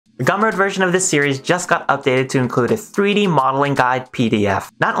The Gumroad version of this series just got updated to include a 3D modeling guide PDF.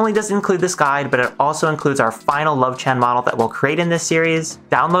 Not only does it include this guide, but it also includes our final Love-Chan model that we'll create in this series,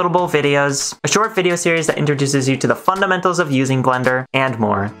 downloadable videos, a short video series that introduces you to the fundamentals of using Blender, and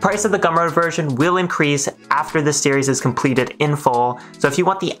more. Price of the Gumroad version will increase after this series is completed in full, so if you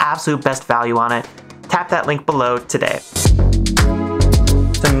want the absolute best value on it, tap that link below today.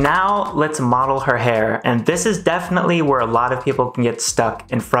 So now let's model her hair, and this is definitely where a lot of people can get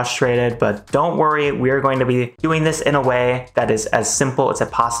stuck and frustrated, but don't worry, we are going to be doing this in a way that is as simple as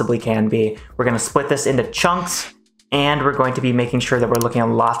it possibly can be. We're going to split this into chunks, and we're going to be making sure that we're looking at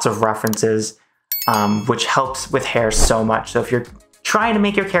lots of references, which helps with hair so much. So if you're trying to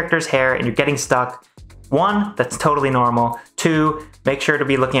make your character's hair and you're getting stuck, 1, that's totally normal. 2, make sure to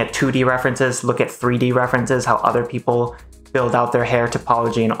be looking at 2D references, look at 3D references, how other people build out their hair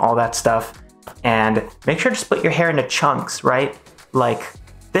topology and all that stuff. And make sure to split your hair into chunks, right? Like,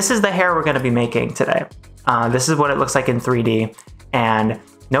 this is the hair we're gonna be making today. This is what it looks like in 3D. And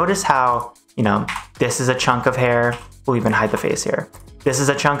notice how, you know, this is a chunk of hair. We'll even hide the face here. This is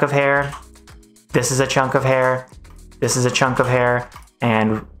a chunk of hair. This is a chunk of hair. This is a chunk of hair.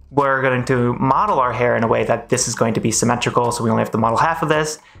 And we're going to model our hair in a way that this is going to be symmetrical, so we only have to model half of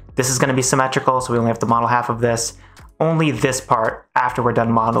this. This is going to be symmetrical, so we only have to model half of this. Only this part, after we're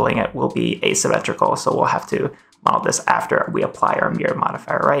done modeling it, will be asymmetrical, so we'll have to model this after we apply our mirror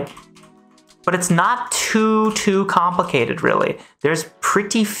modifier, right? But it's not too complicated, really. There's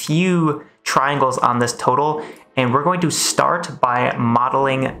pretty few triangles on this total, and we're going to start by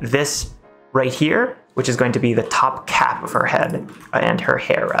modeling this right here, which is going to be the top cap of her head, and her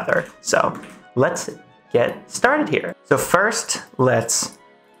hair rather. So let's get started here. So first, let's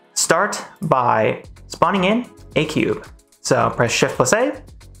start by spawning in a cube. So press Shift+A,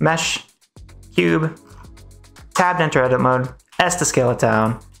 Mesh, Cube, Tab to enter edit mode, S to scale it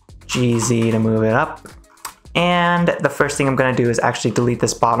down, GZ to move it up. And the first thing I'm gonna do is actually delete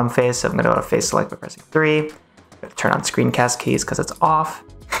this bottom face. So I'm gonna go to face select by pressing 3. Turn on screencast keys because it's off.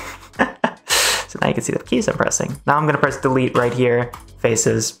 So now you can see the keys I'm pressing. Now I'm gonna press delete right here,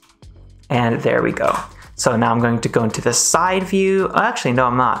 faces, and there we go. So now I'm going to go into the side view. Actually, no,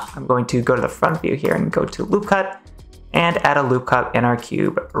 I'm not. I'm going to go to the front view here and go to loop cut and add a loop cut in our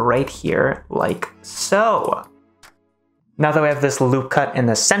cube right here, like so. Now that we have this loop cut in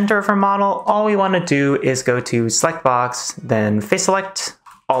the center of our model, all we want to do is go to select box, then face select,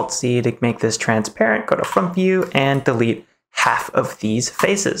 Alt C to make this transparent, go to front view and delete half of these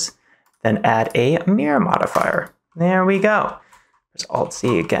faces. Then add a mirror modifier. There we go. There's Alt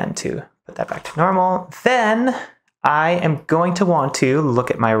C again to put that back to normal. Then I am going to want to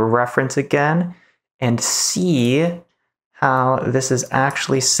look at my reference again and see how this is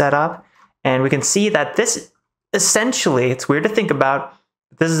actually set up. And we can see that this essentially, it's weird to think about,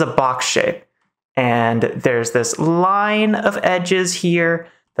 this is a box shape. And there's this line of edges here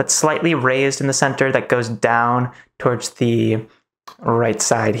that's slightly raised in the center that goes down towards the right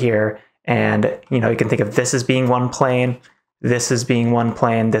side here. And, you know, you can think of this as being one plane, this is being one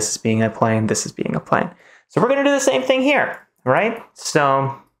plane, this is being a plane, this is being a plane. So we're going to do the same thing here, right?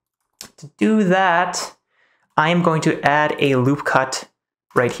 So to do that, I am going to add a loop cut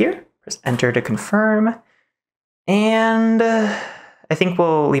right here. Press enter to confirm. And I think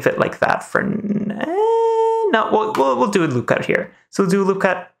we'll leave it like that for no, we'll do a loop cut here. So we'll do a loop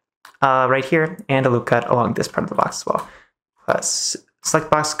cut right here and a loop cut along this part of the box as well. Press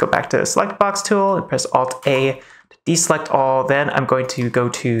select box, go back to the select box tool and press Alt A to deselect all. Then I'm going to go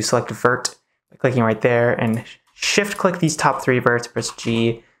to select vert by clicking right there and shift click these top 3 verts, press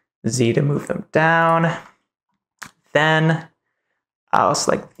G, Z to move them down. Then I'll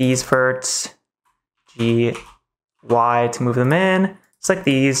select these verts, G, Y to move them in, select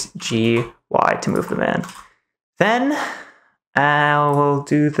these, G, Y to move them in. Then I will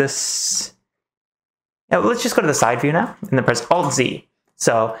do this. Yeah, let's just go to the side view now and then press Alt Z.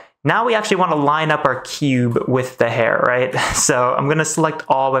 So now we actually want to line up our cube with the hair, right? So I'm going to select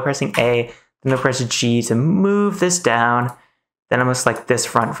all by pressing A, then I'm going to press G to move this down. Then I'm going to select this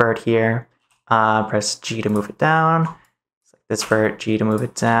front vert here, press G to move it down, select this vert, G to move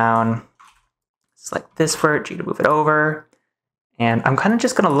it down, select this vert, G to move it over. And I'm kind of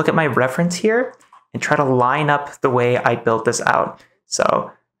just going to look at my reference here and try to line up the way I built this out.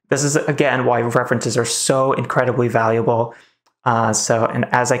 So this is, again, why references are so incredibly valuable. And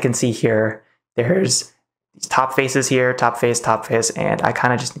as I can see here, there's these top faces here, top face, and I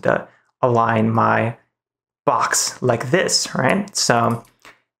kind of just need to align my box like this, right? So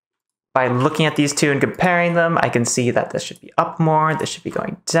by looking at these two and comparing them, I can see that this should be up more, this should be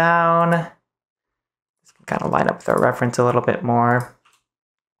going down. This can kind of line up with our reference a little bit more.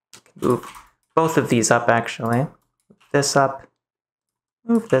 move both of these up actually. Move this up,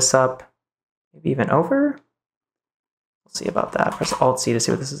 move this up, maybe even over. We'll see about that. Press Alt-C to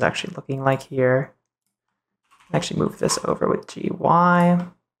see what this is actually looking like here. Actually move this over with GY.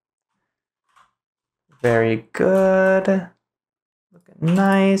 Very good. Looking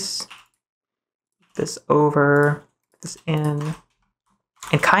nice. Move this over, put this in.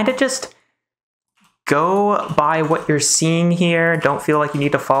 And kind of just go by what you're seeing here. Don't feel like you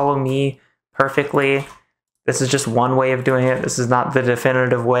need to follow me perfectly. This is just one way of doing it. This is not the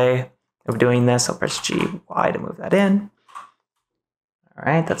definitive way of doing this. I'll press GY to move that in. All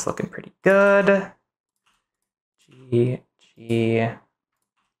right, that's looking pretty good. G,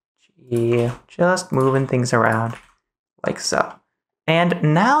 just moving things around like so. And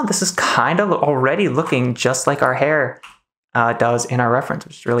now this is kind of already looking just like our hair does in our reference,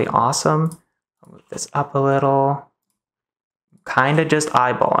 which is really awesome. I'll move this up a little. Kind of just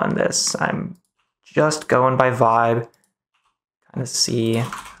eyeballing this. I'm just going by vibe. Kind of see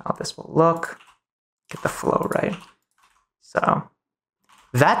how this will look. Get the flow right. So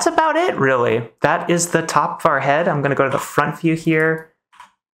that's about it, really. That is the top of our head. I'm going to go to the front view here.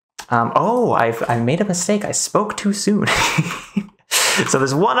 Oh, I made a mistake. I spoke too soon. So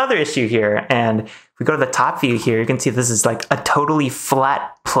there's one other issue here. And if we go to the top view here, you can see this is like a totally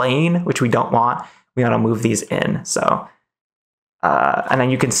flat plane, which we don't want. We want to move these in. So, and then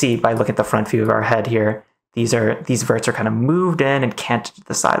you can see by looking at the front view of our head here, these verts are kind of moved in and canted to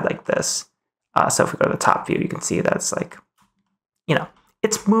the side like this. So if we go to the top view, you can see that's like, you know,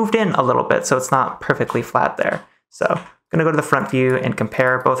 it's moved in a little bit, so it's not perfectly flat there. So I'm gonna go to the front view and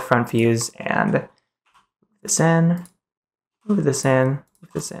compare both front views and move this in, move this in,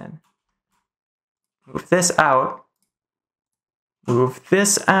 move this in, move this out, move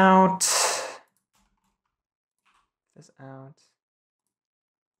this out, this out,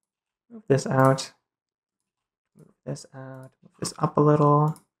 move this out, move this out, move this up a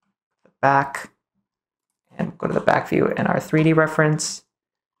little, the back, and go to the back view in our 3D reference.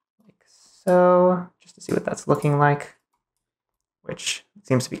 So, just to see what that's looking like, which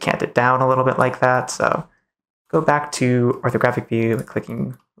seems to be canted down a little bit like that. So, go back to orthographic view by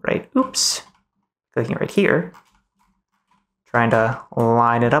clicking right here, trying to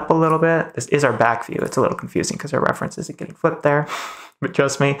line it up a little bit. This is our back view. It's a little confusing because our reference isn't getting flipped there, but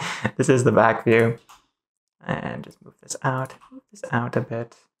trust me, this is the back view. And just move this out a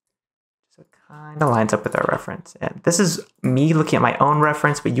bit. So it kind of lines up with our reference. And this is me looking at my own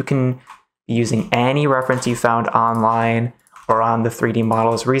reference, but you can using any reference you found online or on the 3D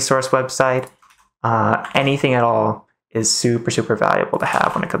Models resource website. Anything at all is super, super valuable to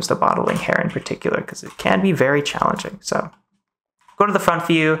have when it comes to modeling hair in particular, because it can be very challenging. So go to the front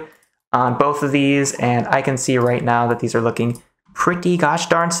view on both of these, and I can see right now that these are looking pretty gosh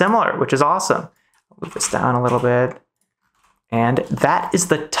darn similar, which is awesome. I'll move this down a little bit. And that is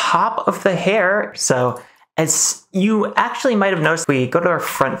the top of the hair. So as you actually might have noticed, we go to our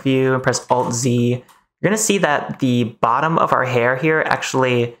front view and press Alt-Z. You're going to see that the bottom of our hair here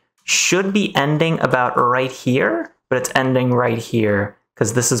actually should be ending about right here, but it's ending right here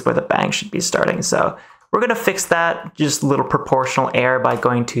because this is where the bang should be starting. So we're going to fix that, just a little proportional error by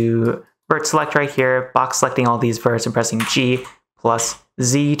going to vert select right here, box selecting all these verts and pressing G plus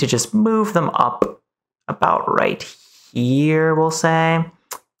Z to just move them up about right here, we'll say.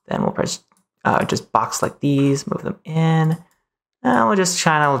 Then we'll press just box select these, move them in, and we'll just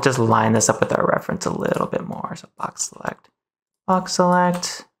try to just line this up with our reference a little bit more. So box select, box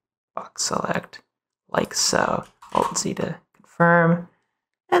select, box select, like so. Alt-Z to confirm,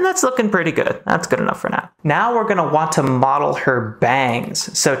 and that's looking pretty good. That's good enough for now. Now we're gonna want to model her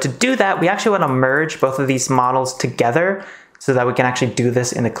bangs. So to do that, we actually want to merge both of these models together so that we can actually do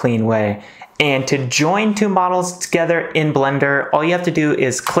this in a clean way. And to join two models together in Blender, all you have to do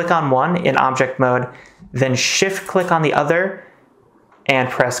is click on one in object mode, then shift click on the other and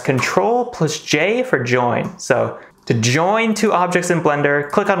press Ctrl plus J for join. So to join two objects in Blender,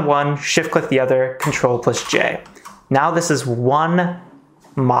 click on one, shift click the other, Ctrl plus J. Now this is one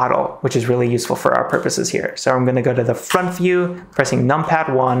model, which is really useful for our purposes here. So I'm gonna go to the front view, pressing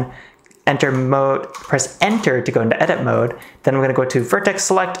numpad 1, enter mode, press enter to go into edit mode. Then I'm going to go to vertex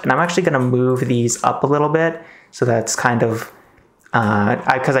select, and I'm actually going to move these up a little bit. So that's kind of,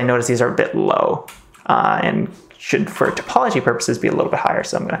 because I notice these are a bit low and should, for topology purposes, be a little bit higher.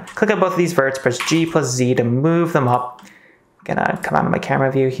 So I'm going to click on both of these verts, press G plus Z to move them up. I'm going to come out of my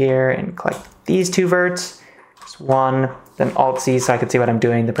camera view here and click these two verts. Just one, then Alt-Z so I can see what I'm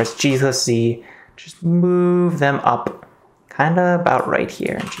doing. Then press G plus Z, just move them up kind of about right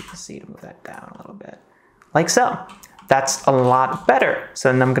here, and G plus Z to move that down a little bit, like so. That's a lot better.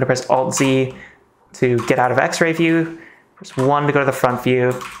 So then I'm gonna press Alt-Z to get out of X-ray view, press 1 to go to the front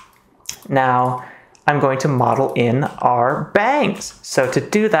view. Now I'm going to model in our bangs. So to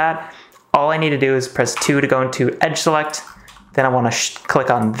do that, all I need to do is press 2 to go into edge select. Then I want to click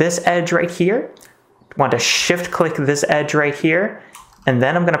on this edge right here. I want to shift click this edge right here. And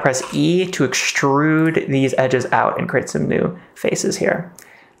then I'm going to press E to extrude these edges out and create some new faces here.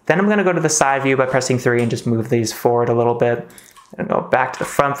 Then I'm going to go to the side view by pressing 3 and just move these forward a little bit. And go back to the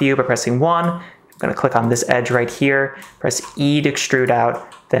front view by pressing 1. I'm going to click on this edge right here, press E to extrude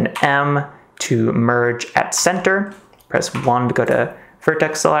out, then M to merge at center, press 1 to go to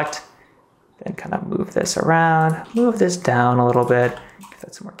vertex select, then kind of move this around, move this down a little bit, give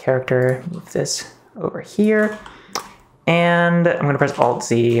that some more character, move this over here, and I'm going to press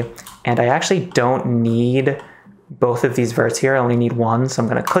Alt-Z, and I actually don't need both of these verts here, I only need one, so I'm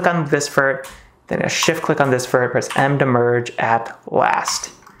going to click on this vert, then shift click on this vert, press M to merge at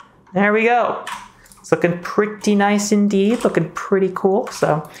last. There we go. It's looking pretty nice indeed, looking pretty cool.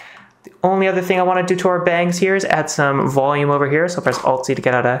 So the only other thing I want to do to our bangs here is add some volume over here. So press Alt-Z to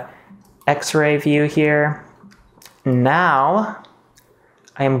get out of X-ray view here. Now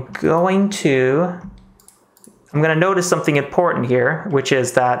I am going to notice something important here, which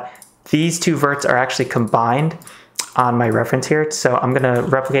is that these two verts are actually combined on my reference here. So I'm going to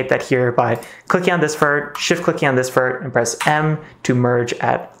replicate that here by clicking on this vert, shift clicking on this vert, and press M to merge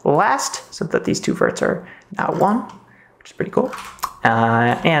at last so that these two verts are now one, which is pretty cool.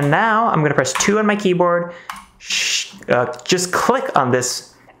 And now I'm going to press 2 on my keyboard, just click on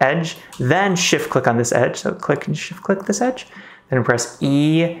this edge, then shift click on this edge. So click and shift click this edge, then press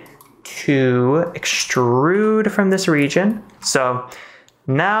E to extrude from this region. So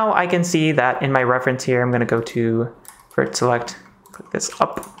now I can see that in my reference here, I'm going to go to vert select, click this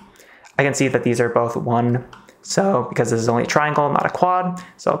up. I can see that these are both 1. So because this is only a triangle, not a quad.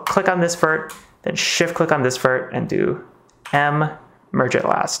 So I'll click on this vert, then shift click on this vert and do M, merge at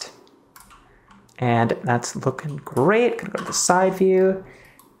last. And that's looking great. Gonna go to the side view.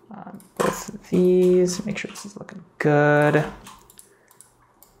 Both of these, make sure this is looking good.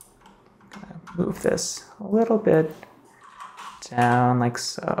 Gonna move this a little bit down like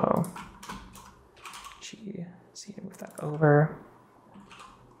so. G, see, move that over.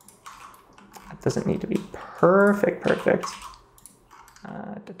 That doesn't need to be perfect.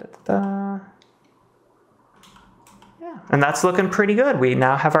 Yeah, and that's looking pretty good. We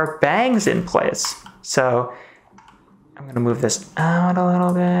now have our bangs in place. So I'm gonna move this out a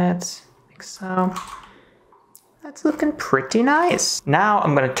little bit, like so. That's looking pretty nice. Now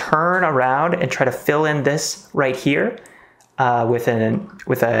I'm gonna turn around and try to fill in this right here with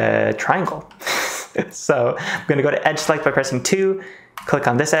a triangle. So I'm gonna go to edge select by pressing 2, click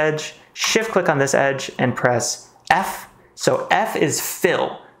on this edge, shift click on this edge and press F. So F is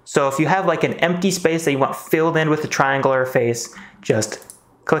fill. So if you have like an empty space that you want filled in with a triangle or a face, just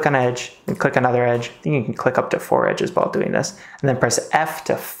click on edge and click another edge. I think you can click up to 4 edges while doing this, and then press F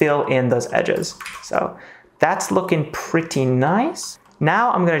to fill in those edges. So that's looking pretty nice.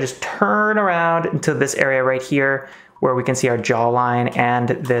 Now I'm gonna just turn around into this area right here where we can see our jawline and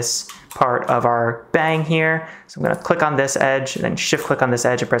this part of our bang here. So I'm gonna click on this edge and then shift click on this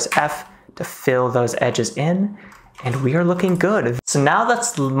edge and press F to fill those edges in. And we are looking good. So now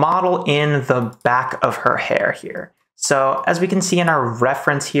let's model in the back of her hair here. So as we can see in our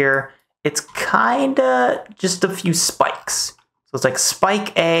reference here, it's kinda just a few spikes. So it's like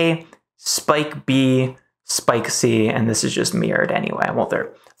spike A, spike B, spike C, and this is just mirrored anyway. Well,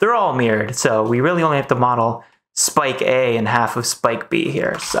 they're all mirrored, so we really only have to model spike A and half of spike B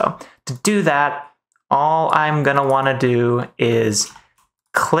here. So to do that, all I'm gonna wanna do is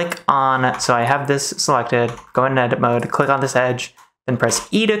click on, so I have this selected, go in edit mode, click on this edge, then press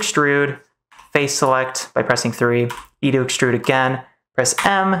E to extrude, face select by pressing 3, E to extrude again, press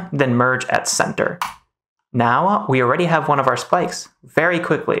M, then merge at center. Now we already have one of our spikes very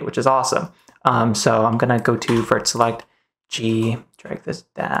quickly, which is awesome. So I'm gonna go to vert select, G, drag this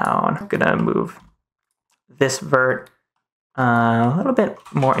down. I'm gonna move this vert a little bit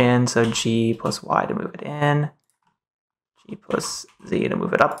more in, so G plus Y to move it in, G plus Z to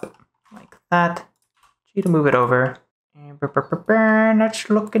move it up, like that, G to move it over, and that's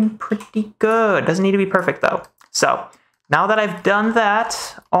looking pretty good. Doesn't need to be perfect though. So now that I've done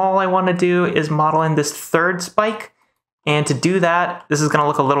that, all I want to do is model in this third spike, and to do that, this is going to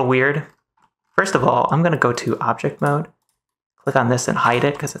look a little weird. First of all, I'm going to go to object mode, click on this and hide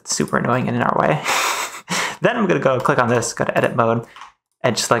it because it's super annoying and in our way. Then I'm going to go click on this, go to edit mode,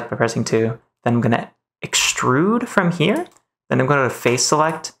 edge select by pressing 2. Then I'm going to extrude from here. Then I'm going to face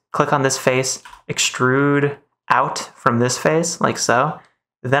select, click on this face, extrude out from this face, like so.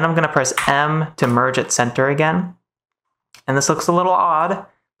 Then I'm going to press M to merge at center again. And this looks a little odd,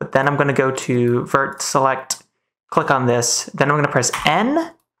 but then I'm going to go to vert select, click on this. Then I'm going to press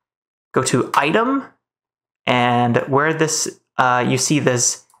N, go to item, and where this you see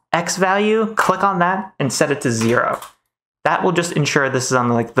this X value, click on that and set it to 0. That will just ensure this is on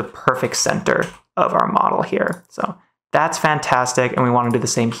like the perfect center of our model here. So that's fantastic. And we want to do the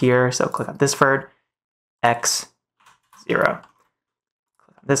same here. So click on this vert, X, 0.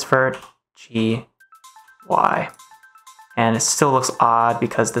 Click on this vert, G, Y. And it still looks odd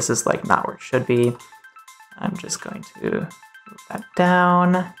because this is like not where it should be. I'm just going to move that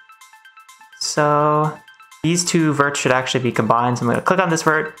down. So these two verts should actually be combined. So I'm going to click on this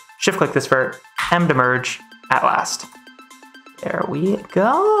vert, shift click this vert, M to merge at last. There we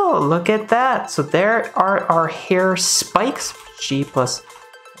go. Look at that. So there are our hair spikes. G plus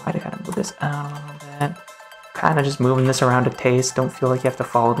Y to kind of move this out a little bit. Kind of just moving this around to taste. Don't feel like you have to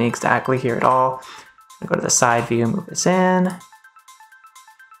follow me exactly here at all. I'm gonna go to the side view, move this in,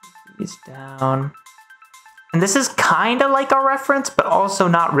 these down. And this is kind of like a reference, but also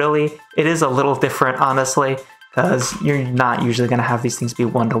not really. It is a little different, honestly, because you're not usually gonna have these things be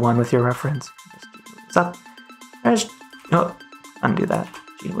one-to-one with your reference. Just move this up. Oh, undo that.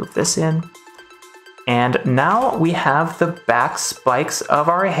 Move this in. And now we have the back spikes of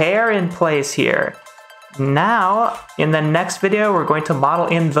our hair in place here. Now, in the next video, we're going to model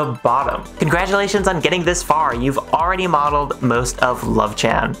in the bottom. Congratulations on getting this far. You've already modeled most of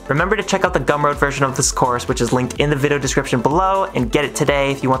LoveChan. Remember to check out the Gumroad version of this course, which is linked in the video description below, and get it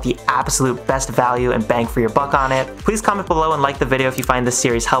today if you want the absolute best value and bang for your buck on it. Please comment below and like the video if you find this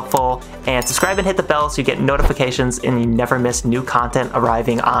series helpful, and subscribe and hit the bell so you get notifications and you never miss new content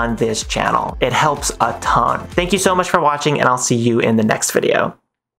arriving on this channel. It helps a ton. Thank you so much for watching, and I'll see you in the next video.